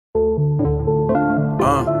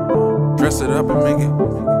dress it up and make it.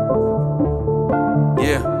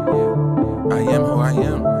 Yeah, I am who I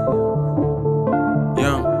am.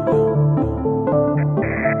 Young.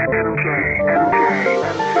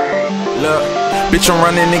 Look, bitch, I'm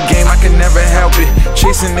running the game, I can never help it.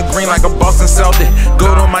 Chasing the green like a Boston Celtic.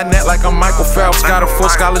 Gold on my neck like I'm Michael Phelps. Got a full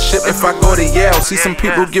scholarship if I go to Yale. See some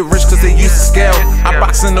people get rich cause they used to scale. I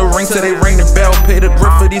box in the ring till they ring the bell. Pay the grip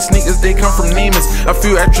for these sneakers, they come from Neiman's. A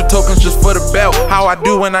few extra tokens just for the belt. How I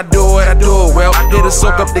do when I do it, I do it well. Here to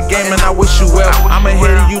soak up the game and I wish you well. I'm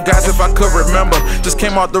ahead of you guys if I could remember. Just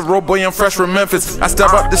came out the road, boy, I'm fresh from Memphis. I step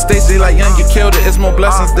up the stage, they like, young, you killed it. It's more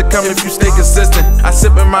blessings to come if you stay consistent. I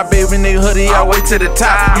sip in my baby in they hoodie, I wait to the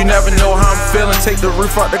top. You never know how I'm feeling. Take the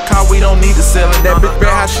roof out the car, we don't need the ceiling. That bitch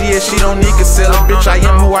bad how she is, she don't need concealing. Bitch, I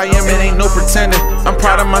am who I am, it ain't no pretending. I'm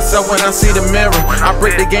proud of myself when I see the mirror. I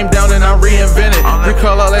break the game down and I reinvent it.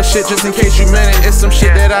 Recall all that shit just in case you meant it. It's some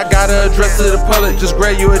shit that I gotta address to the public. Just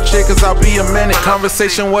grab you a chick cause I'll be a minute.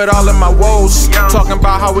 Conversation with all of my woes. Talking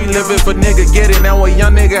about how we live it, but nigga get it. Now a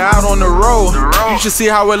young nigga out on the road. You should see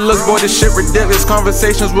how it looks, boy, this shit ridiculous.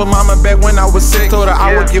 Conversations with mama back when I was sick. Told her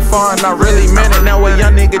I would get far and I really meant it. Now a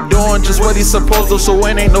young nigga doing just what he's supposed to, so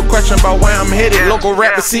it ain't no question about where I'm headed. Local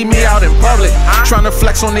rappers see me out in public, trying to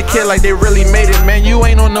flex on the kid like they really made it. Man, you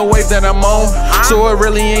ain't on the wave that I'm on, so it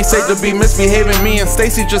really ain't safe to be misbehaving. Me and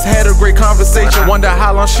Stacy just had a great conversation. Wonder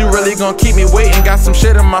how long she really gonna keep me waiting. Got some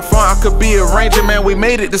shit in my phone, I could be arranging. Man, we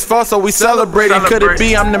made it this far, so we celebrating. Could it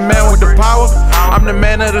be I'm the man with the power? I'm the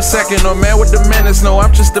man of the second, or man with the minutes. No,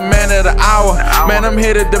 I'm just the man of the hour. Man, I'm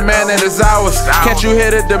here to demand that it's ours. Can't you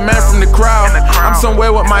hear the demand from the crowd? I'm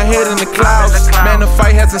somewhere with my head in the clouds. Man, the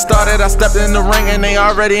fight hasn't started. I stepped in the ring and they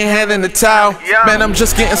already handing the towel. Man, I'm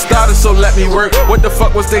just getting started, so let me work. What the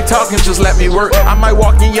fuck was they talking? Just let me work. I might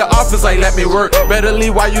walk in your office like let me work. Better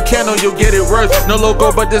leave while you can or you'll get it worse. No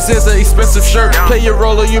logo, but this is an expensive shirt. Play your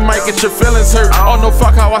role or you might get your feelings hurt. Oh no,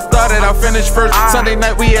 fuck how I started, I finished first. Sunday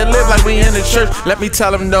night we had live like we in the church. Let me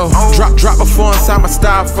tell them no. Drop before inside my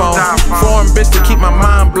styrofoam. Foreign bitch to keep my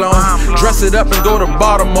mind blown. Dress it up and go to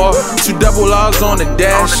Baltimore. 2 double R's on the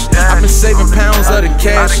dash. I've been saving pounds of the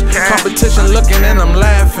cash. Competition looking and I'm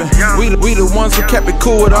laughing. We the ones who kept it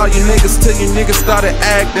cool with all you niggas till you niggas started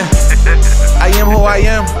acting. I am who I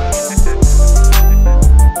am.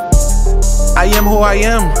 I am who I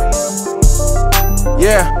am.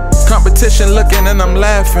 Yeah, competition looking and I'm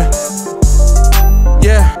laughing.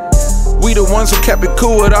 Yeah, we the ones who kept it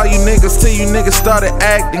cool with all you niggas till you niggas started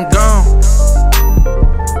acting gone.